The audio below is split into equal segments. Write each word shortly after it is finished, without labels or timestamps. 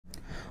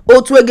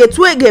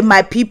Otwege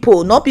my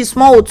people, not be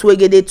small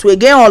otwege dey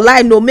twege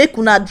online. No make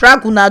una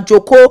drag una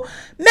joko,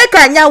 make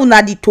anya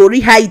una the tori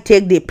how e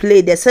take dey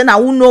play. They say na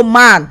who no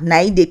man na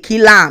e dey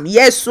kill am.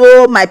 Yes,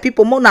 so my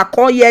people, mona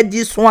come hear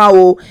this one.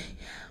 Oh,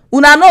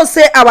 una know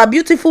say our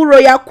beautiful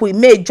royal queen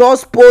may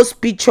just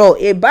post picture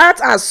about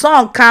her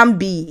son can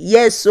be.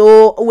 Yes,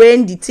 so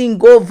when the thing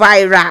go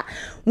viral,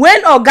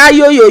 when oga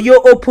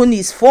yo open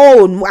his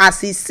phone,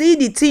 as he see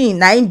the thing,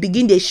 na him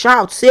begin dey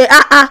shout say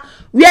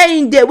where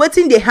in there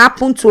wetin dey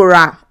happen to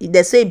her.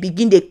 They say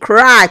begin dey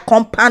cry,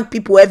 compound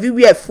people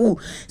everywhere full,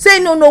 say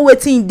no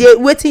wetin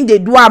dey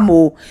do am.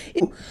 Oh,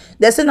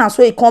 they say na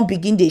so he come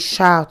begin dey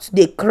shout,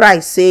 dey cry,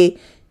 say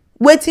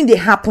wetin dey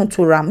happen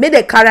to am. Make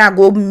they carry am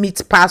go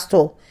meet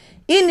pastor.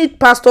 He need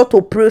pastor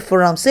to pray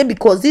for am, say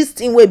because this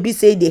thing wey be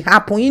say dey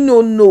happen, he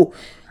no know.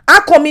 How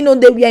come he no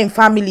dey where im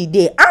family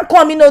dey? How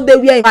come he no dey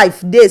where im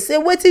wife dey? Say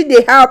wetin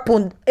dey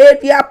happen?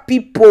 Area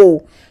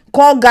people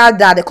come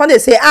gather, they come dey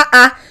say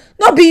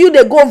no be you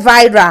dey go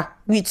viral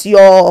with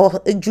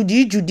your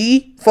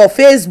Judy for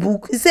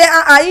Facebook. He say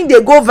he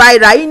dey go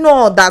viral, he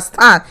no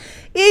understand.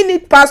 He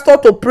need pastor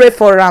to pray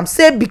for am,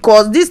 say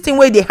because this thing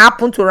wey dey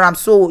happen to am,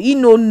 so he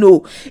no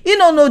know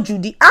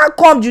Judy. How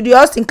come Judy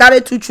Austin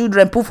carry 2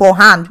 children put for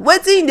hand?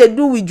 Wetin he dey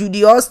do with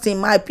Judy Austin?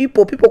 My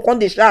people come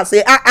dey shout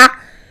say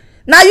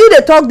now you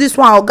dey talk this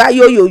one, oga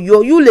yo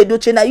Yul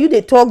Edochie, now you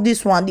dey talk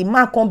this one. The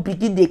man come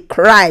begin dey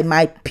cry,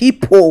 my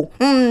people.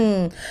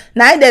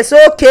 Now they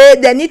say okay,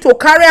 they need to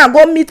carry am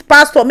go meet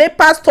pastor. Make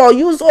pastor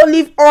use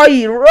olive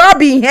oil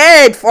rub him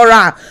head for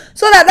am,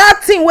 so that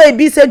thing wey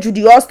be say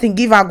Judy Austin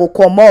give am go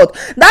comot.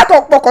 That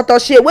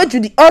okpokotoshe wey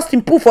Judy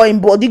Austin put for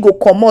him body go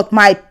comot,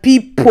 my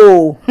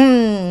people.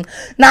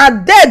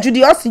 Now there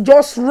Judy Austin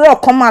just raw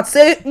come out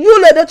say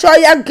Yul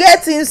Edochie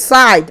get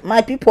inside.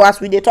 My people, as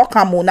we dey talk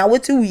am, now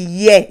wetin we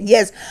hear.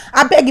 Yes,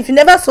 I beg, if you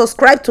never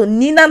subscribe to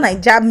Nina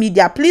Naija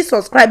Media, please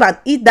subscribe and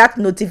hit that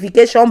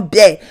notification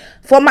bell.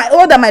 For my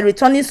old and my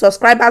returning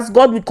subscribers,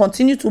 God will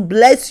continue to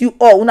bless you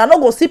all. Una no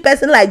go see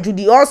person like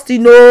Judy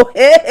Austin, no.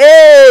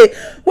 Hey,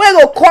 we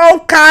go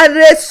come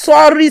carry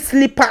sorry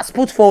slippers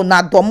put for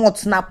una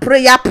domot na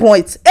prayer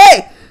point.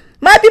 Hey,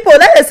 my people,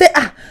 let they say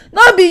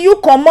no be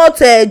you comot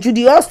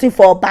Judy Austin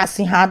for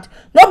passing hand.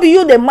 No be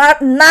you the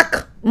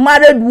knack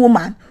married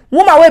woman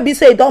wey be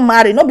say don't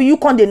marry. No be you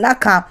come dey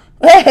knack am.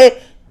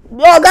 Hey.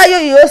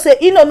 Oga yo say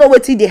he no know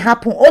wetin dey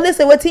happen, only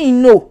say wetin he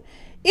know.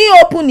 He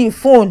open him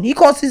phone, he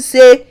come see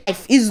say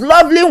his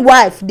lovely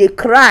wife dey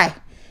cry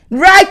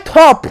right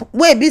up,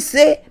 wey be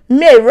say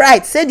may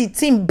right say the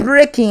thing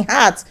break him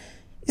heart.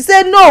 He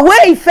say no,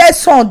 where he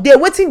first son dey,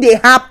 wetin dey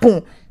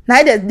happen.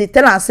 Now they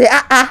tell am say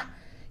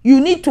you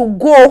need to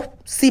go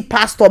see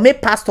pastor,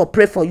 make pastor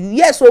pray for you.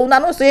 Yes, so una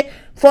know say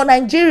for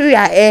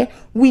Nigeria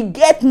we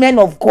get men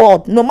of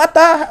God. No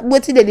matter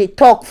wetin they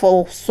talk,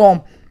 for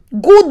some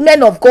good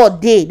men of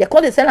God they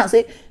come dey tell am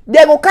say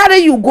they go carry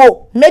you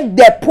go, make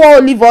dem pour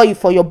olive oil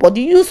for your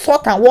body, use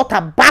salt and water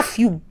bath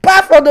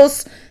all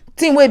those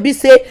thing wey be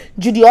say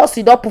Judy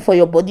Austin don put for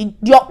your body.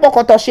 The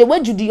okpokotoshe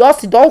wey Judy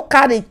Austin don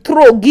carry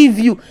throw give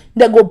you,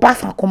 they go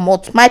bath and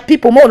comot. My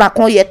people, more una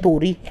come hear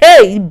tori.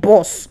 Hey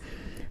boss,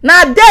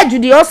 now there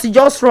Judy Austin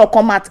just raw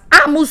come out.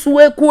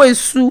 Amusuweku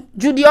esu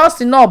Judy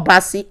Austin no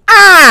basi.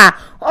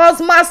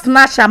 Husband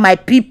snatcher, my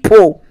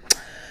people.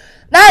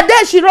 Now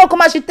then she roll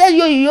come and she tell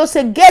you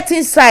say get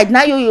inside.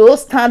 Now you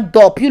stand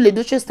up. Yul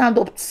Edochie stand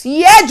up.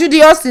 Yeah,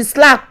 Judy Austin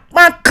slap.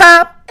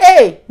 Makam.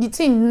 Hey, the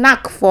thing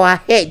knock for her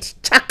head.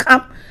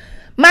 Chakam.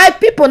 My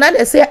people, now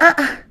they say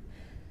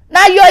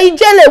now you're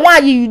ijele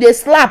one you they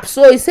slap.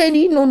 So he said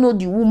he no know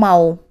the woman.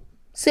 Oh.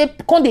 Say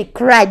come they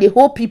cry, the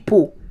whole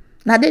people.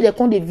 Now they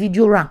come the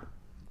video round.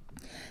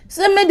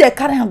 Say make they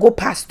carry and go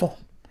pastor.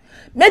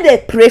 Make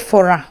they pray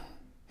for her.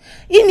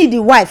 He need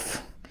the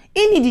wife.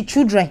 He need the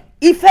children.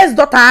 He first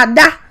daughter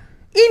Ada,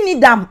 he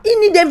need them. He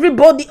need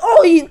everybody.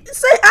 Oh, he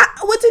say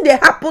what did they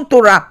happen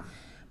to her?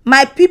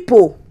 My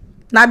people,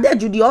 now there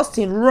Judy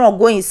Austin run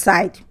go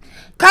inside,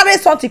 carry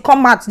something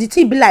come out. The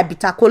thing be like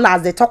bitter cola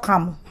as they talk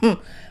am.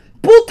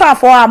 Put her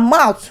for her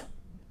mouth.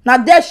 Now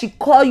there she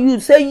call you,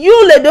 say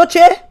Yul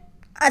Edochie.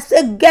 I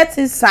say get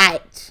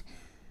inside.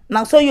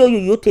 Now so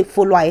you take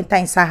follow her enter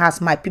inside house,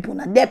 my people.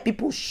 Now there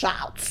people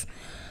shout.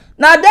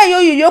 Now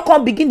there you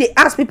come begin they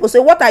ask people, say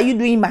what are you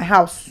doing in my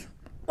house?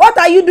 What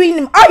are you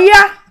doing? Oh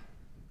yeah,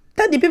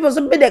 tell the people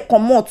so they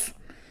come out.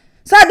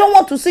 So I don't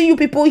want to see you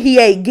people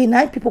here again.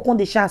 Now people come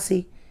they shall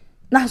say,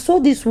 now so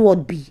this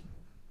word be.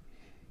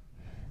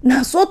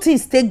 Now so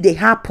things take they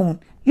happen.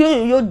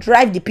 You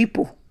drive the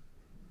people.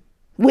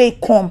 Where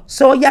come?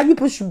 So yeah, you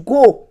people should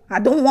go. I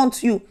don't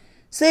want you.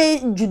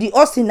 Say Judy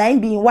Austin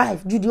ain't being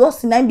wife. Judy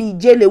Austin ain't be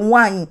jail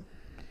one.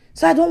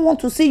 So I don't want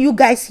to see you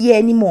guys here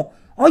anymore.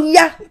 Oh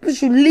yeah, people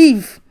should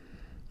leave.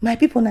 My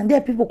people, and there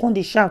people come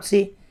they shout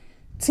say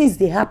things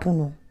they happen.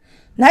 No.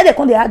 Now they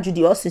come they ask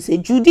Judy Austin say,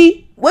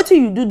 Judy, what do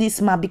you do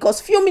this man?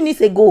 Because few minutes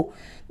ago,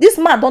 this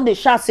man don't they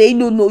shout say,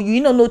 no,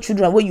 you don't know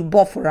children where you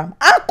born for him.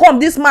 How come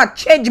this man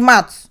change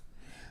mouth?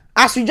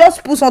 As you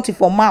just put something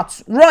for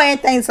mouth, run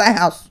enter inside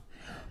house,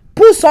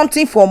 put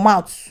something for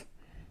mouth.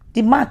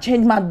 the man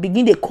change man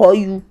begin dey call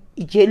you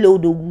ijele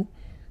odogu.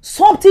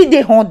 Something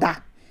dey under.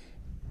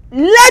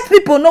 Let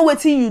people know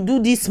wetin you do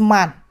this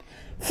man.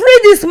 Free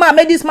this man,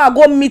 make this man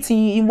go meet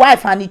him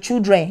wife and the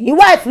children. His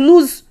wife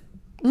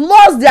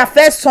lost their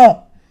first son.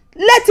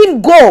 Let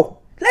him go.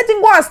 Let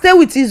him go and stay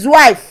with his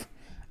wife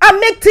and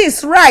make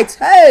things right.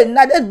 Hey,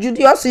 now that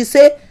Judy also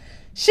say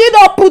she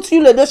don't put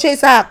Yul Edochie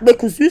inside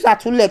because use her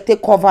two leg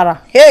take cover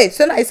her. Hey,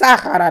 say na inside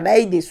her na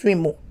dey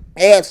swim o.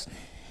 Yes.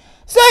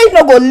 Say you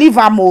no go leave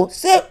am o.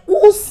 Say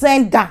who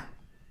send her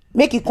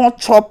make he come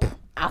chop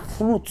her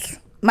fruit.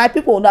 My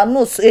people that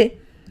know say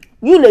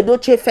Yul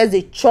Edochie first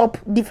dey chop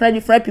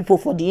different people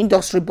for the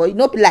industry, but e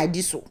no be like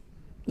this o.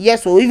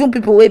 Yes o, even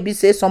people wey be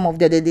say some of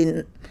them they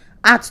dey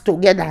act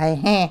together.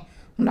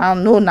 Now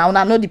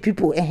know the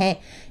people.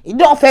 E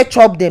don fair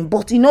chop them,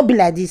 but e no be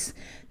like this.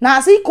 Now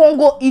as he can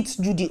go eat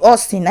Judy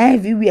Austin, now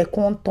everywhere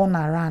come turn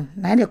around.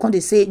 Now they come they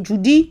say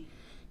Judy,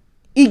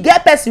 e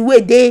get person wey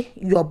dey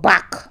your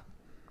back.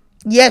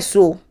 Yes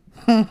so.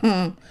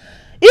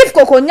 If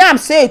Cocoyam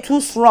say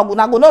too strong,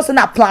 una go know say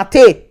na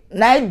plantain.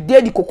 Now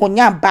dey the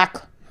Cocoyam back.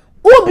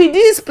 Who be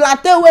this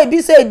plantain wey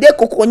be say dey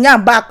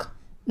Cocoyam back?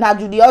 Na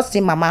Judy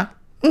Austin mama.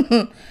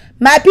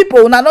 My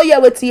people, una know hear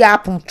wetin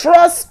happen.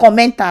 Trust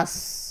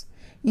commenters.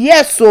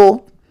 Yes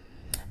so.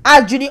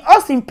 As Judy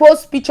Austin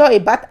post picture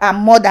about her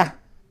mother,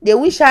 they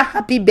wish her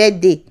happy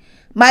birthday.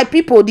 My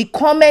people, the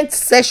comment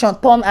section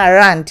turn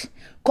around.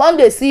 Come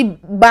they see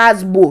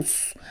bad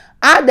boss.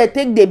 How they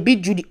take they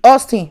beat Judy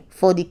Austin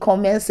for the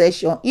comment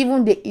section.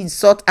 Even they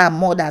insult her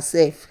mother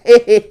self.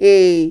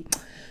 Hey.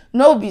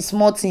 No be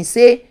small thing.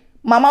 Say,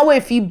 mama wey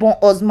fit born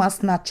husband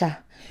snatcher.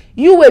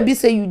 You will be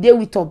say you dey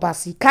with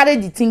Obasi. Carry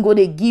the thing go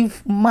they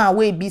give man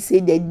wey be say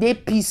they dey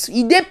peaceful.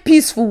 He dey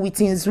peaceful with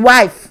his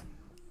wife.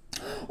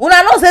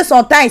 Una know say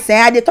sometimes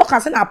I dey talk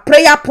and say na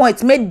prayer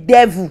point make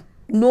devil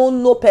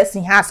no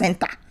person has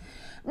enter.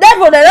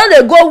 Devil they don't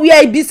dey go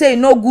where he be say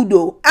no good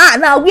o.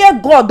 Now where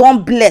God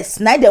don bless,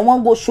 now they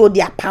wan go show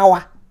their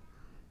power.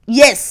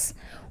 Yes,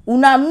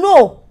 una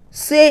know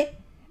say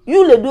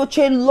Yul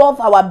Edochie love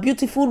our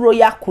beautiful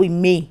royal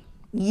Queen May.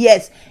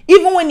 Yes,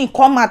 even when he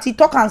come out, he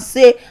talk and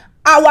say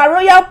our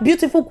royal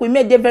beautiful Queen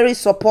May, they very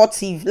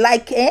supportive.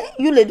 Like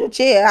Yul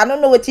Edochie, I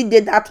don't know what he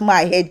did that to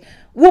my head.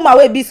 Woman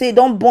wey be say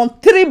don't born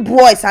 3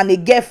 boys and a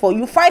girl for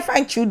you,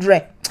 fine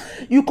children.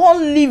 You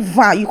can't leave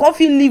her. You can't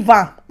feel leave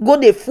her. Go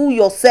dey fool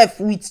yourself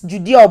with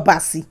Judy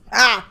Obasi.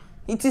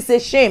 It is a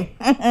shame.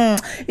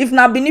 If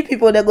na Benin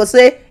people, they go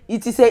say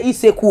it is a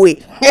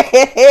isekwe.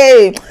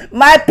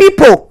 My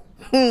people.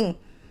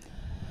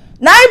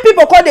 Now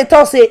people call the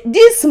talk say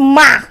this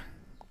man,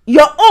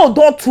 your own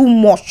don't too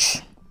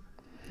much.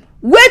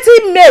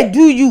 Wetin may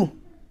do you?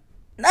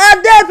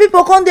 Now there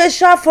people come dey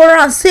shout for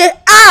and say,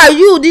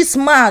 you this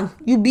man,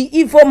 you be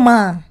evil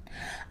man.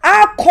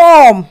 How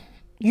come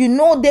you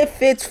know they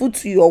faithful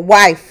to your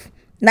wife?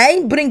 Now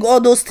he bring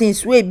all those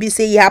things where be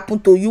say it happen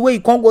to you, where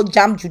you can't go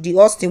jam Judy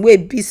Austin, where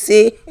be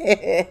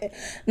say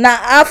now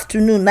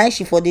afternoon, now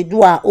she for the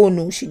do her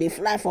own, she dey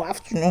fly for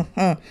afternoon.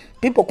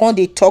 People come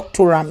they talk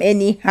to her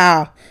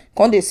anyhow.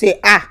 Come they say,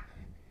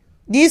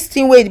 this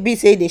thing where be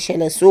say they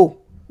shall so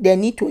they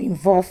need to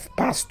involve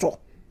pastor.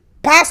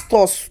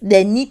 Pastors,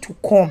 they need to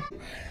come.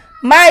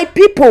 My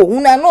people,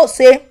 una know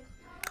say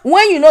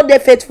when you know they're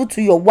faithful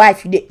to your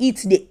wife, they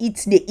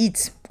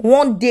eat.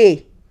 One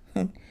day,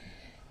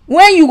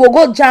 when you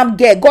go jam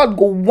girl, God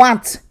go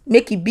want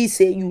make it be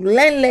say you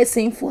learn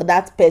lesson for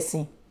that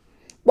person.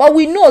 But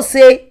we know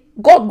say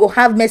God go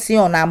have mercy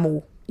on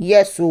am.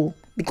 Yes, so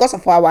because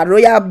of our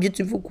royal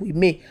beautiful Queen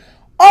May,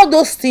 all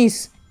those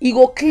things he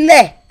go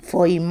clear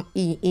for him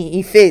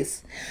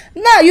face.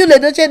 Now Yul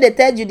Edochie they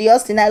tell Judy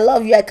Austin, I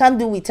love you, I can't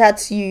do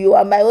without you. You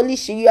are my only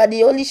sugar, you are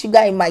the only sugar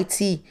in my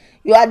tea.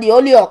 You are the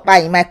only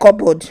okpa in my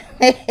cupboard.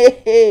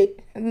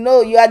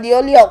 No, you are the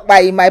only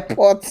okpa in my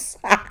pots.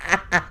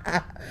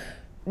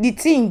 The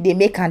thing they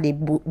make and they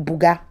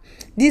booga.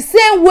 The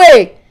same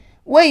way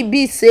where it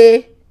be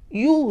say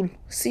you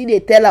see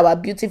they tell our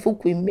beautiful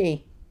Queen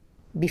May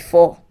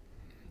before.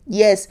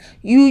 Yes,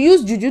 you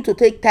use juju to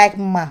take type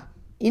man.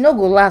 E no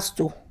go last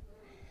too.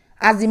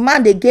 As the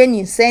man they gain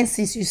in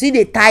senses, you see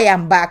they tie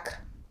him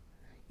back.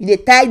 They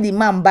tie the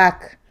man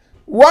back.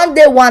 One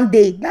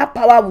day, that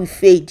power will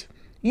fade.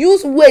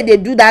 Use way they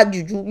do that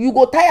juju. You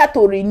go tired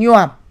to renew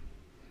him.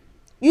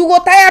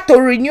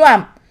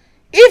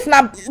 If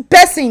na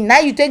person now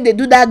you take they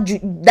do that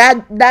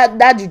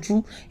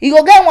juju, you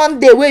go get one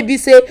day where be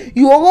say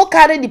you go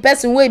carry the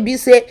person where be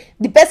say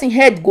the person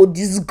head go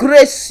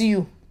disgrace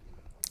you.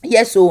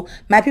 Yes, so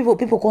my people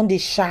come they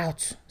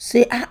shout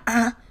say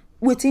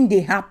wetin dey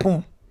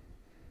happen.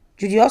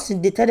 Judy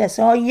Austin they tell them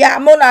say, oh yeah,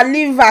 Mona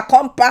leave her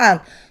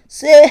compound.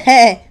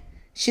 Say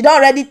she don't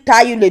already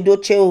tie Yul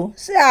Edochie.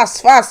 Say as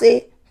far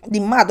say the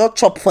man don't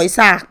chop for his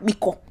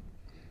akpiko.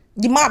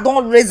 The man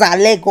don't raise her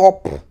leg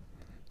up.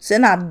 Say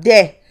now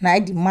there, now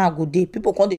the man go there. People come